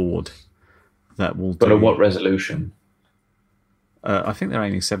single board that will do... But at what resolution? I think they're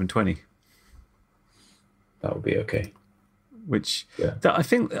aiming 720. That would be okay. Which I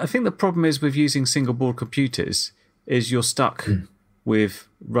think the problem is with using single board computers is you're stuck with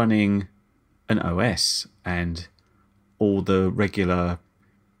running an OS and all the regular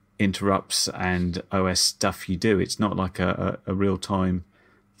interrupts and OS stuff you do. It's not like a real-time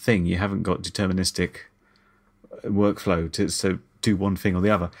thing. You haven't got deterministic workflow to do one thing or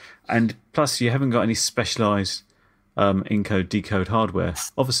the other. And plus, you haven't got any specialized encode, decode hardware.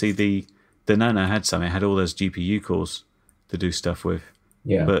 Obviously, the Nano had some. It had all those GPU cores to do stuff with.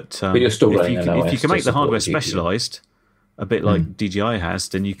 Yeah, but you're still if you can make the hardware specialized, a bit like DJI has,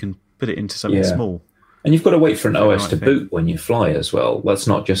 then you can put it into something small. And you've got to wait for an OS to boot when you fly as well. That's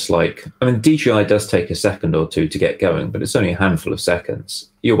not just like... I mean, DJI does take a second or two to get going, but it's only a handful of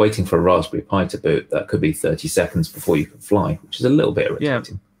seconds. You're waiting for a Raspberry Pi to boot. That could be 30 seconds before you can fly, which is a little bit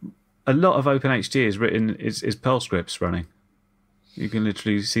irritating. Yeah, a lot of OpenHD is Perl scripts running. You can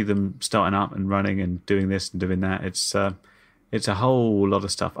literally see them starting up and running and doing this and doing that. It's It's a whole lot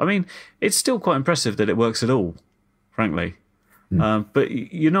of stuff. I mean, it's still quite impressive that it works at all, frankly. But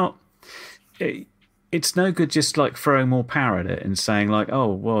you're not. It's no good just like throwing more power at it and saying like, oh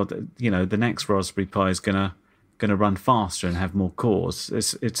well, the next Raspberry Pi is gonna run faster and have more cores.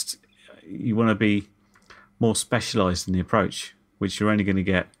 It's you want to be more specialized in the approach, which you're only going to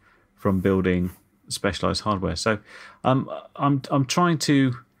get from building specialized hardware. So I'm trying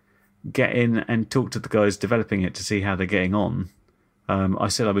to get in and talk to the guys developing it to see how they're getting on. I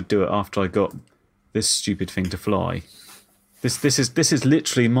said I would do it after I got this stupid thing to fly. This is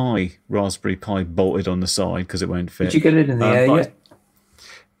literally my Raspberry Pi bolted on the side because it won't fit. Did you get it in the air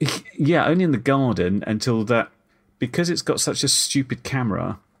yet? Yeah, only in the garden until that, because it's got such a stupid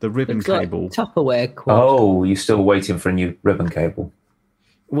camera. The ribbon cable. Like Tupperware quad. Oh, you're still waiting for a new ribbon cable?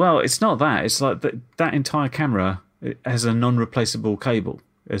 Well, it's not that. It's like that entire camera has a non-replaceable cable.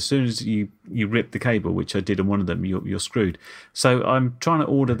 As soon as you rip the cable, which I did on one of them, you're screwed. So I'm trying to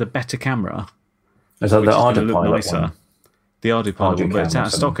order the better camera. Is that the ArduPilot one? The ArduPilot one, but it's out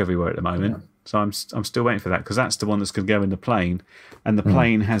of stock everywhere at the moment. Yeah. So I'm still waiting for that because that's the one that's going to go in the plane, and the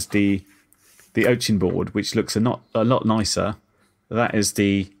plane has the Ochin board, which looks a lot nicer. That is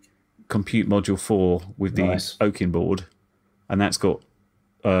the Compute Module 4 with the Ochin board, and that's got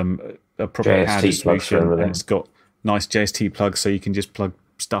a proper power distribution, and it's got nice JST plugs, so you can just plug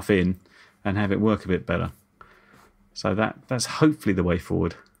stuff in and have it work a bit better. So that's hopefully the way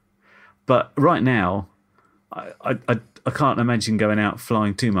forward. But right now, I can't imagine going out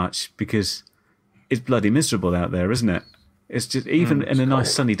flying too much because it's bloody miserable out there, isn't it? It's just even in a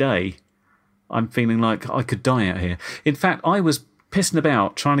nice sunny day, I'm feeling like I could die out here. In fact, I was pissing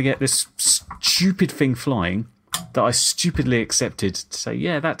about trying to get this stupid thing flying that I stupidly accepted to say,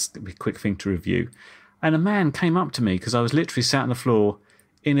 yeah, that's a quick thing to review. And a man came up to me because I was literally sat on the floor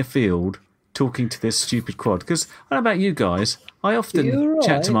in a field talking to this stupid quad. Because I don't know about you guys, I often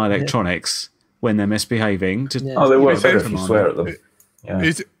chat to my electronics when they're misbehaving. They work better if you swear at them. Yeah.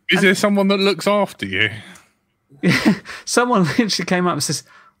 Is there someone that looks after you? Someone literally came up and says,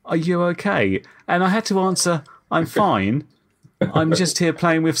 "Are you okay?" And I had to answer, "I'm fine. I'm just here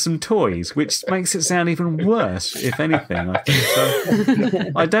playing with some toys," which makes it sound even worse, if anything. I think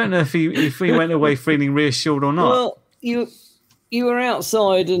so. I don't know if he went away feeling reassured or not. Well, you were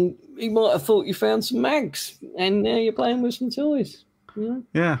outside and he might have thought you found some mags, and now you're playing with some toys.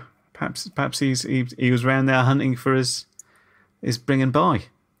 Yeah, perhaps he was around there hunting for his bring and buy,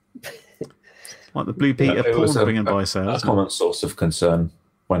 like the Blue Peter porn bring and buy sale. That's a common source of concern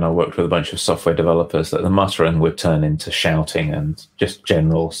when I worked with a bunch of software developers, that the muttering would turn into shouting and just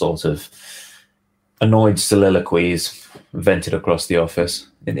general sort of annoyed soliloquies vented across the office.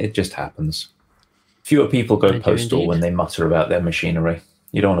 It just happens. Fewer people go postal when they mutter about their machinery.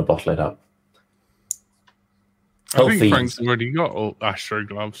 You don't want to bottle it up. I think Frank's already got all Astro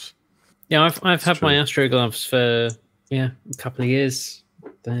gloves. Yeah, I've had my Astro gloves for a couple of years.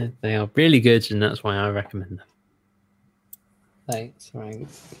 They are really good, and that's why I recommend them. Thanks, Frank.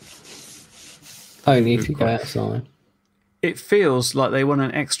 Only if you go outside. It feels like they want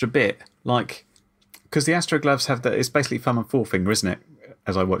an extra bit, like because the Astro gloves have it's basically thumb and forefinger, isn't it?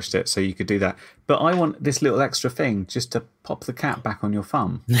 As I watched it, so you could do that. But I want this little extra thing just to pop the cap back on your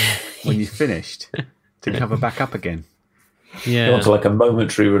thumb when you've finished to cover back up again. Yeah, you want like a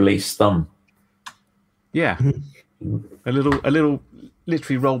momentary release thumb. Yeah, a little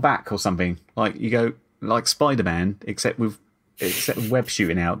literally roll back or something. Like you go like Spider-Man, except with web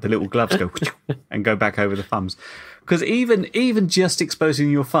shooting out. The little gloves go and go back over the thumbs. Because even just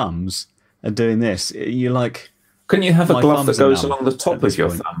exposing your thumbs and doing this, you're like. Couldn't you have a glove that goes along the top of your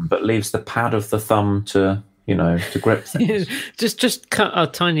thumb, but leaves the pad of the thumb to grip things? just cut a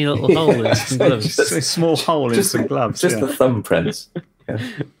tiny little hole in some gloves. Just a small hole in some gloves. Just the thumbprints. Yeah.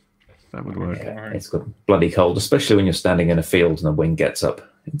 That would work. Yeah, it's got bloody cold, especially when you're standing in a field and the wind gets up.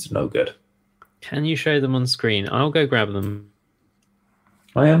 It's no good. Can you show them on screen? I'll go grab them.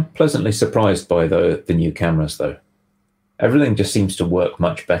 I am pleasantly surprised by the new cameras, though. Everything just seems to work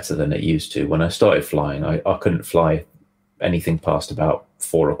much better than it used to. When I started flying, I couldn't fly anything past about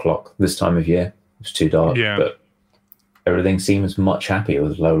 4 o'clock this time of year. It was too dark, but everything seems much happier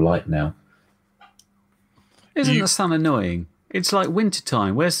with low light now. Isn't the sun annoying? It's like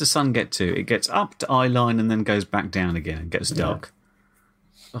wintertime. Where's the sun get to? It gets up to eye line and then goes back down again and gets dark.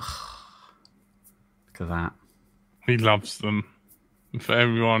 Ugh. Look at that. He loves them. For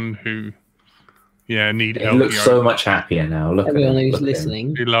everyone who... need it looks so much happier now. Look everyone at who's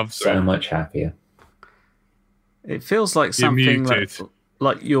listening. He loves so much happier. It feels like something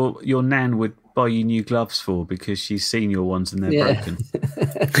like your nan would buy you new gloves for because she's seen your ones and they're broken.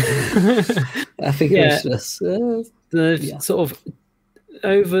 Happy Christmas. They're sort of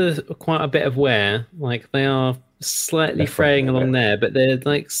over quite a bit of wear. Like they are slightly fraying along there, but they're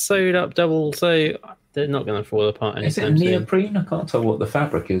like sewed up double, so they're not going to fall apart anytime soon. Is it neoprene? I can't tell what the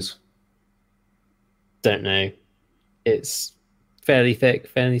fabric is. Don't know. It's fairly thick,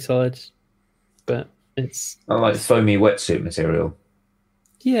 fairly solid, but it's... I like foamy wetsuit material.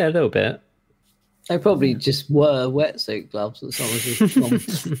 Yeah, a little bit. They probably just were wetsuit gloves as long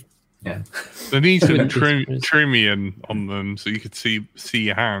as it's Yeah. They need some trimium on them so you could see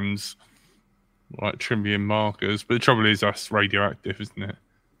your hands, like trimium markers. But the trouble is that's radioactive, isn't it?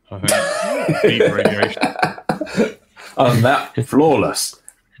 I think deep radiation. That flawless.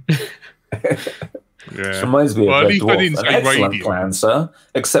 Yeah. Which reminds me of Red Dwarf. An excellent plan, sir,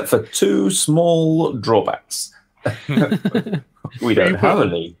 except for 2 small drawbacks. We don't have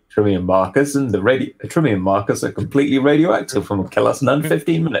any trimium markers, and the trimium markers are completely radioactive and will kill us in under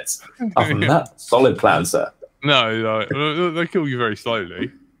 15 minutes. Other than that, solid plan, sir. No, they kill you very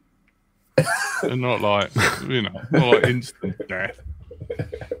slowly. And not like, not like instant death.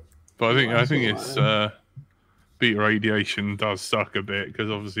 But I think it's beta radiation does suck a bit because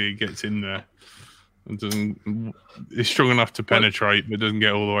obviously it gets in there. It's strong enough to penetrate, but doesn't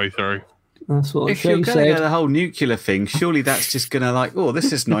get all the way through. That's what if you're going to go the whole nuclear thing, surely that's just going to like, oh,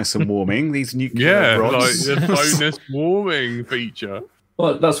 this is nice and warming. These nuclear rods. Like the bonus warming feature.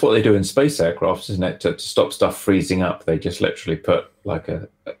 Well, that's what they do in space aircraft, isn't it? To stop stuff freezing up, they just literally put like a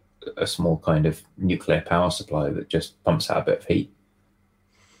small kind of nuclear power supply that just pumps out a bit of heat.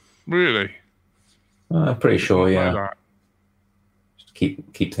 Really? I'm pretty sure, yeah. Just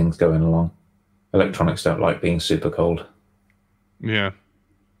keep things going along. Electronics don't like being super cold. Yeah,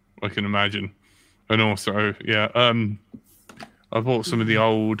 I can imagine. And also, I bought some of the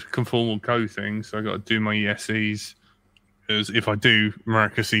old Conformal Co things, so I got to do my ESCs. Because if I do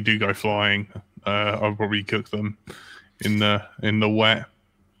miraculously do go flying, I'll probably cook them in the wet.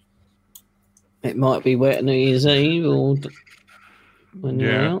 It might be wet New Year's Eve or when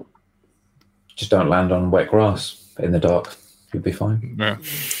you're out. Just don't land on wet grass in the dark. You'll be fine. Yeah.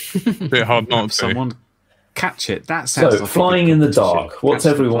 Bit hard not to. Someone catch it. That sounds like flying in the dark. What's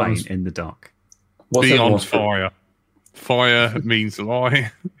everyone's in the dark? Be on fire. Fire means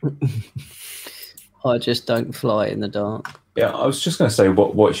lie. I just don't fly in the dark. Yeah, I was just going to say,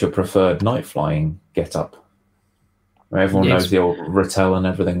 what's your preferred night flying get up? Everyone knows the old Ratel and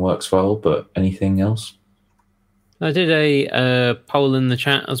everything works well, but anything else? I did a poll in the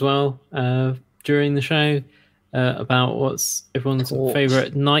chat as well during the show about what's everyone's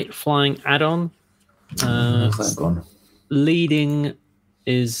favourite night flying add-on. How's that gone? Leading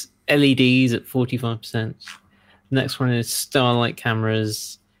is LEDs at 45%. Next one is Starlight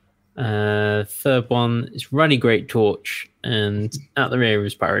cameras. Third one is Really Great Torch, and out the rear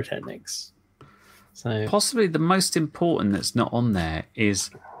is Pyrotechnics. So possibly the most important that's not on there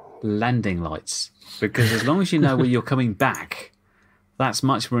is landing lights, because as long as you know where you're coming back, that's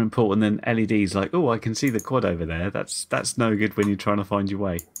much more important than LEDs. Like, oh, I can see the quad over there. That's no good when you're trying to find your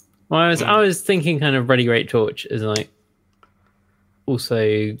way. Well, I was thinking kind of Really Great Torch is like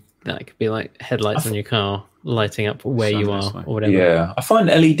also that could be like headlights on your car lighting up where you are or whatever. Yeah, I find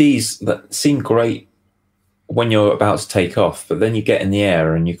LEDs that seem great when you're about to take off, but then you get in the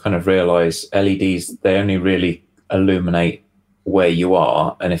air and you kind of realize LEDs, they only really illuminate where you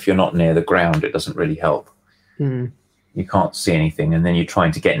are, and if you're not near the ground, it doesn't really help. You can't see anything, and then you're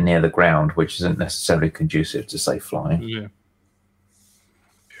trying to get near the ground, which isn't necessarily conducive to safe flying. Yeah,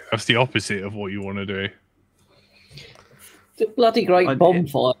 that's the opposite of what you want to do. The bloody great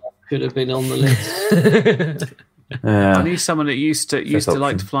bonfire could have been on the list. I knew someone that used to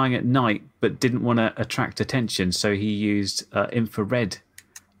like flying at night, but didn't want to attract attention, so he used infrared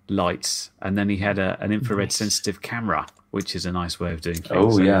lights, and then he had an infrared sensitive camera, which is a nice way of doing things.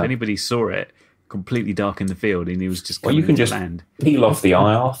 Oh, so if anybody saw it completely dark in the field and he was just coming you can just land. Peel off the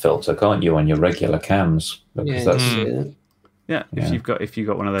IR filter, can't you, on your regular cams? Because if you've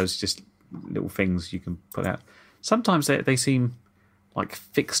got one of those just little things you can put out. Sometimes they seem like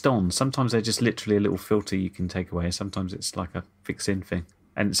fixed on. Sometimes they're just literally a little filter you can take away. Sometimes it's like a fix in thing,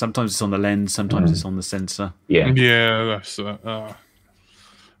 and sometimes it's on the lens. Sometimes it's on the sensor. Yeah, that's.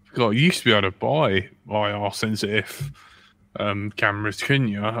 God, you used to be able to buy IR sensitive cameras, couldn't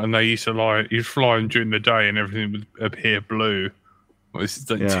you? And they used to you'd fly them during the day, and everything would appear blue. It's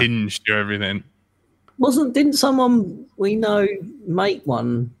like tinged to everything. Didn't someone we know make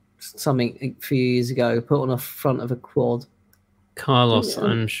one something a few years ago? Put on the front of a quad. Carlos,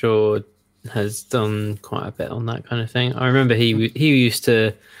 I'm sure, has done quite a bit on that kind of thing. I remember he used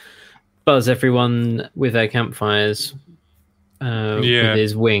to buzz everyone with their campfires with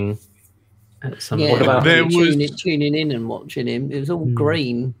his wing. at some Yeah, point. about- There was- tuning in and watching him. It was all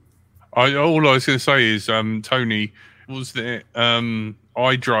green. all I was going to say is, Tony, was that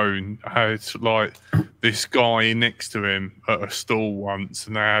iDrone had like this guy next to him at a stall once,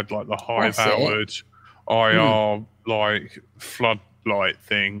 and they had like the high-powered IR like floodlight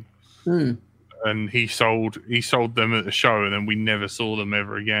thing, and he sold them at the show, and then we never saw them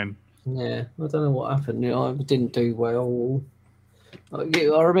ever again. Yeah, I don't know what happened. I didn't do well.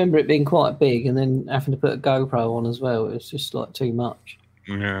 I remember it being quite big, and then having to put a GoPro on as well. It was just like too much.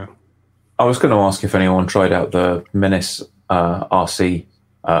 Yeah. I was going to ask if anyone tried out the Menace RC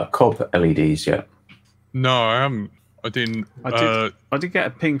Cobb LEDs yet. No, I haven't. I didn't. I did get a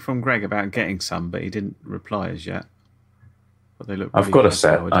ping from Greg about getting some, but he didn't reply as yet. But they look. I've got a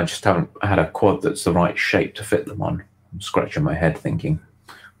set. I just haven't had a quad that's the right shape to fit them on. I'm scratching my head thinking,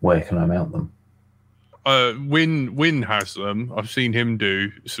 where can I mount them? Win has them. I've seen him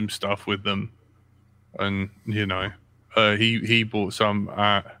do some stuff with them, and you know, he bought some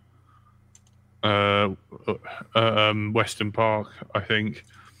at Western Park, I think,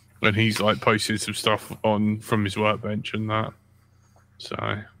 and he's like posted some stuff on from his workbench and that. So,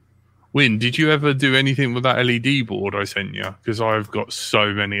 Win, did you ever do anything with that LED board I sent you? Because I've got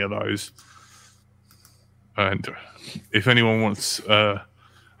so many of those, and if anyone wants a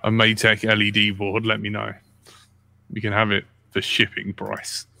Maytech LED board, let me know. You can have it for shipping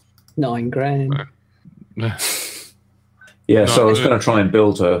price. $9,000. Yeah, so I was going to try and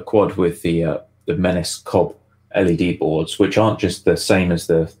build a quad with the Menace Cobb LED boards, which aren't just the same as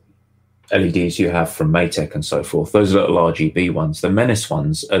the LEDs you have from Maytech and so forth. Those little RGB ones. The Menace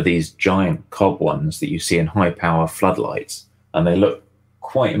ones are these giant Cobb ones that you see in high power floodlights, and they look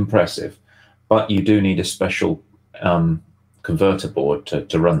quite impressive. But you do need a special converter board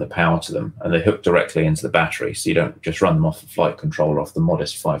to run the power to them, and they hook directly into the battery, so you don't just run them off the flight controller off the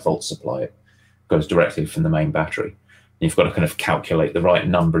modest 5-volt supply. It goes directly from the main battery. And you've got to kind of calculate the right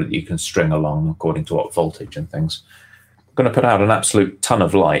number that you can string along according to what voltage and things. I'm going to put out an absolute ton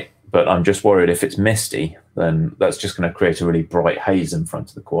of light, but I'm just worried if it's misty, then that's just going to create a really bright haze in front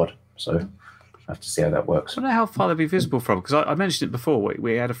of the quad. So I have to see how that works. I don't know how far they'd be visible from, because I mentioned it before.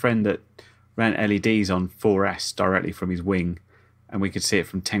 We had a friend that ran LEDs on 4S directly from his wing, and we could see it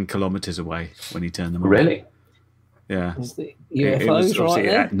from 10 kilometres away when he turned them on. Really? Yeah. It's the It was UFOs right obviously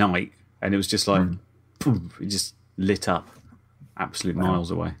there. at night, and it was just like, boom, it just lit up absolute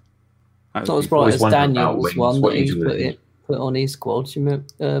miles away. That It's not was as beautiful. bright as wondered about Daniel's wings, one what that you he's do with it. put on his quad. You remember,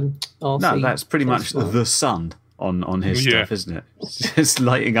 RC No, that's pretty much Tesla? the sun on his Yeah. stuff, isn't it? It's just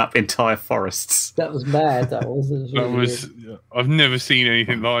lighting up entire forests. That was mad. That was. I've never seen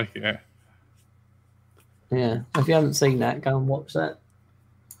anything like it. Yeah. If you haven't seen that, go and watch that.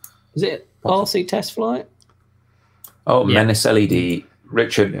 Is it RC Test Flight? Oh, Yeah. Menace LED.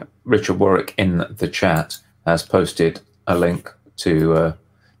 Richard Warwick in the chat has posted a link to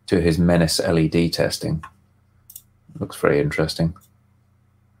his Menace LED testing. Looks very interesting.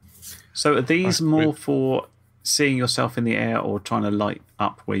 So are these more for seeing yourself in the air or trying to light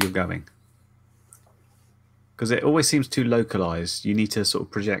up where you're going? Because it always seems too localized. You need to sort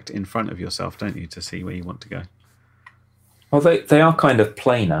of project in front of yourself, don't you, to see where you want to go? Well, they are kind of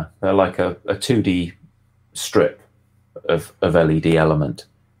planar. They're like a 2D strip of LED element.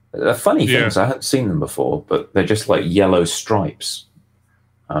 They're funny things. I hadn't seen them before, but they're just like yellow stripes,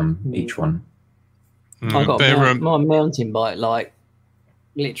 each one. I got my mountain bike, like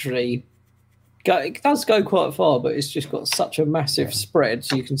literally, it does go quite far, but it's just got such a massive spread,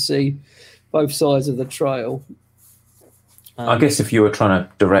 so you can see both sides of the trail. I guess if you were trying to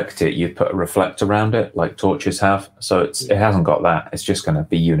direct it, you'd put a reflector around it, like torches have. So it hasn't got that. It's just going to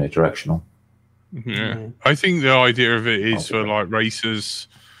be unidirectional. Yeah, I think the idea of it is for like racers.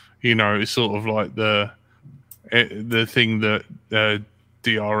 You know, it's sort of like the thing that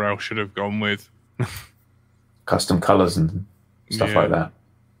DRL should have gone with. Custom colours and stuff like that.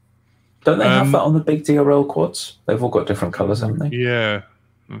 Don't they have that on the big DRL quads? They've all got different colours, haven't they? Yeah,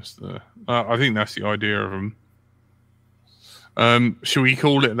 that's the. I think that's the idea of them. Should we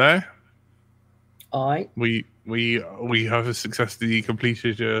call it there? Aye. We have successfully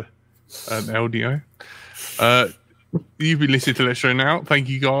completed an LDO. You've been listening to Let's Show Now. Thank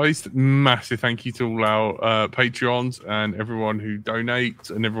you guys. Massive thank you to all our Patreons and everyone who donates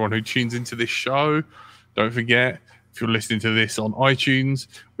and everyone who tunes into this show. Don't forget, if you're listening to this on iTunes,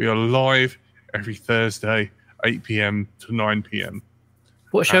 we are live every Thursday, 8 p.m. to 9 p.m.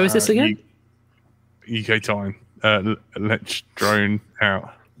 What show is this again? UK time. Let's Drone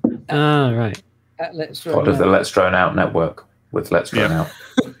Out. Ah, right. At Let's Part of the Let's Drone Out network with Let's Drone Out.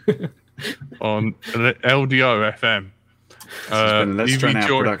 On LDO FM. Let's Drone Out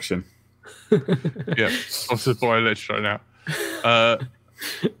production. Yeah, sponsored by Electro now.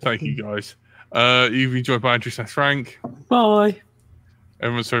 Thank you, guys. You've enjoyed by Andrew Snaps Frank. Bye.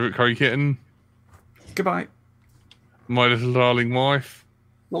 Everyone's favourite Curry Kitten. Goodbye. My little darling wife.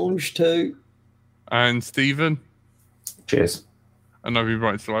 Launch 2. And Stephen. Cheers. And I've been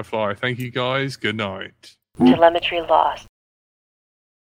Bright Till I Fly. Thank you, guys. Good night. Telemetry lost.